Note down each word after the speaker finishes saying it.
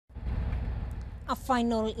A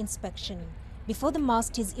final inspection before the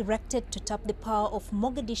mast is erected to tap the power of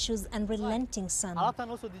Mogadishu's unrelenting sun.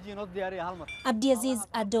 Abdiaziz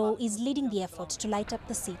Ado is leading the effort to light up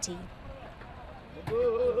the city.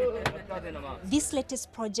 This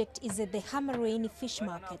latest project is at the Hamareni Fish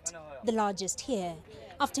Market, the largest here.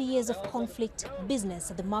 After years of conflict,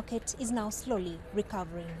 business at the market is now slowly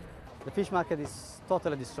recovering. The fish market is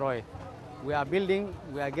totally destroyed. We are building,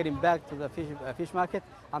 we are getting back to the fish market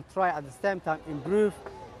and try at the same time improve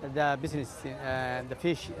the business, the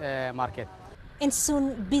fish market. And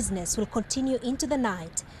soon business will continue into the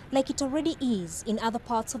night like it already is in other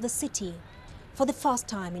parts of the city. For the first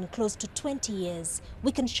time in close to 20 years,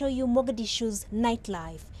 we can show you Mogadishu's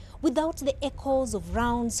nightlife without the echoes of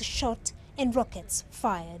rounds shot and rockets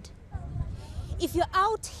fired. If you're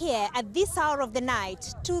out here at this hour of the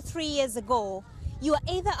night 2-3 years ago, you are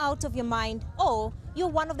either out of your mind or you're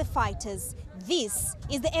one of the fighters. This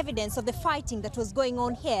is the evidence of the fighting that was going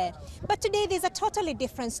on here. But today there's a totally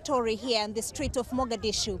different story here on the street of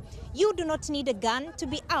Mogadishu. You do not need a gun to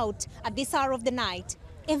be out at this hour of the night.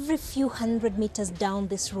 Every few hundred meters down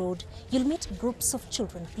this road, you'll meet groups of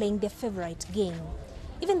children playing their favorite game.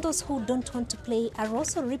 Even those who don't want to play are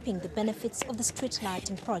also reaping the benefits of the street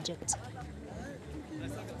lighting project.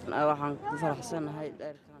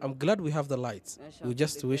 I'm glad we have the lights. We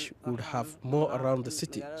just wish we would have more around the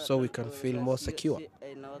city so we can feel more secure.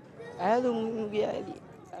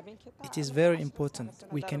 It is very important.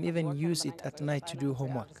 We can even use it at night to do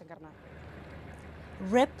homework.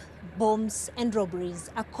 Rape, bombs and robberies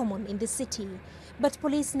are common in the city, but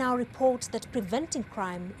police now report that preventing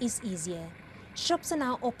crime is easier. Shops are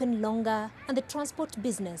now open longer and the transport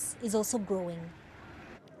business is also growing.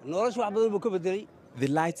 The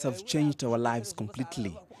lights have changed our lives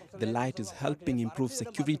completely. The light is helping improve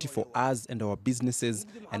security for us and our businesses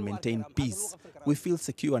and maintain peace. We feel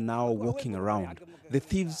secure now walking around. The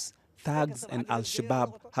thieves, thugs and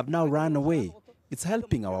Al-Shabaab have now run away. It's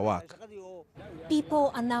helping our work.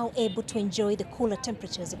 People are now able to enjoy the cooler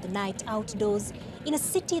temperatures of the night outdoors in a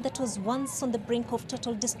city that was once on the brink of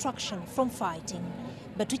total destruction from fighting,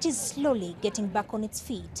 but which is slowly getting back on its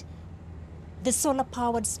feet. The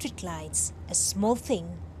solar-powered streetlights, a small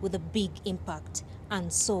thing with a big impact.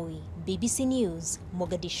 Anne Soy, BBC News,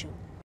 Mogadishu.